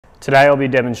Today I'll be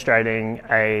demonstrating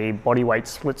a bodyweight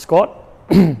split squat.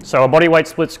 So a bodyweight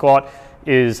split squat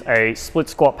is a split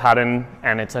squat pattern,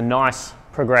 and it's a nice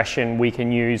progression we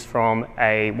can use from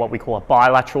what we call a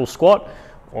bilateral squat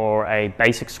or a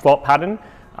basic squat pattern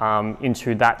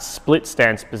into that split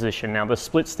stance position. Now the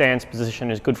split stance position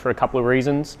is good for a couple of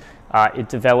reasons. It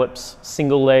develops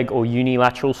single leg or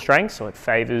unilateral strength, so it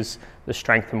favors the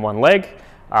strength in one leg.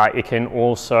 It can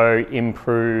also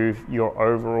improve your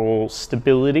overall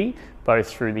stability, both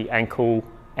through the ankle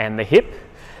and the hip.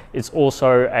 It's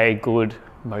also a good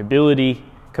mobility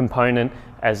component,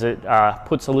 as it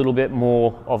puts a little bit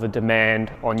more of a demand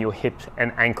on your hip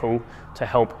and ankle to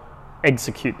help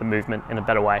execute the movement in a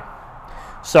better way.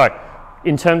 So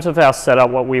in terms of our setup,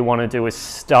 what we want to do is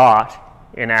start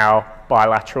in our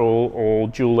bilateral or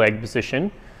dual leg position,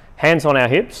 hands on our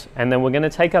hips, and then we're going to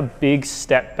take a big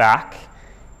step back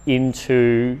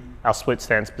into our split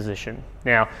stance position.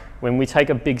 Now, when we take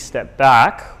a big step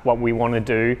back, what we want to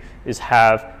do is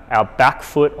have our back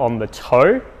foot on the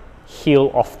toe, heel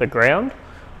off the ground,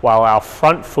 while our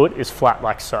front foot is flat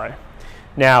like so.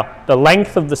 Now, the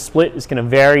length of the split is going to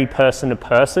vary person to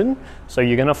person, so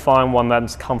you're going to find one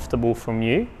that's comfortable from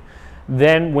you.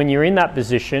 Then when you're in that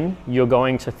position, you're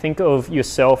going to think of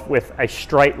yourself with a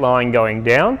straight line going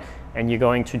down, and you're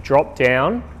going to drop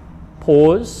down,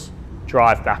 pause,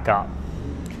 drive back up.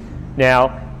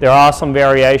 Now, there are some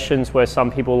variations where some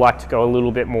people like to go a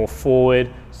little bit more forward,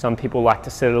 some people like to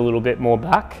sit a little bit more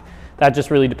back. That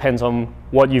just really depends on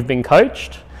what you've been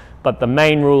coached, but the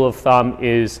main rule of thumb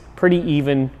is pretty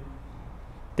even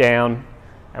down,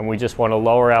 and we just want to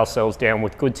lower ourselves down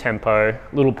with good tempo,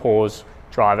 little pause,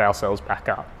 drive ourselves back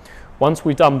up. Once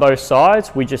we've done both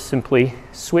sides, we just simply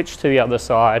switch to the other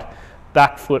side,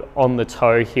 back foot on the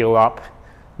toe, heel up,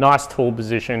 nice tall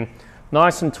position,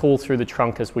 nice and tall through the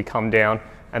trunk as we come down,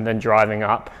 and then driving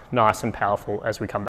up nice and powerful as we come back.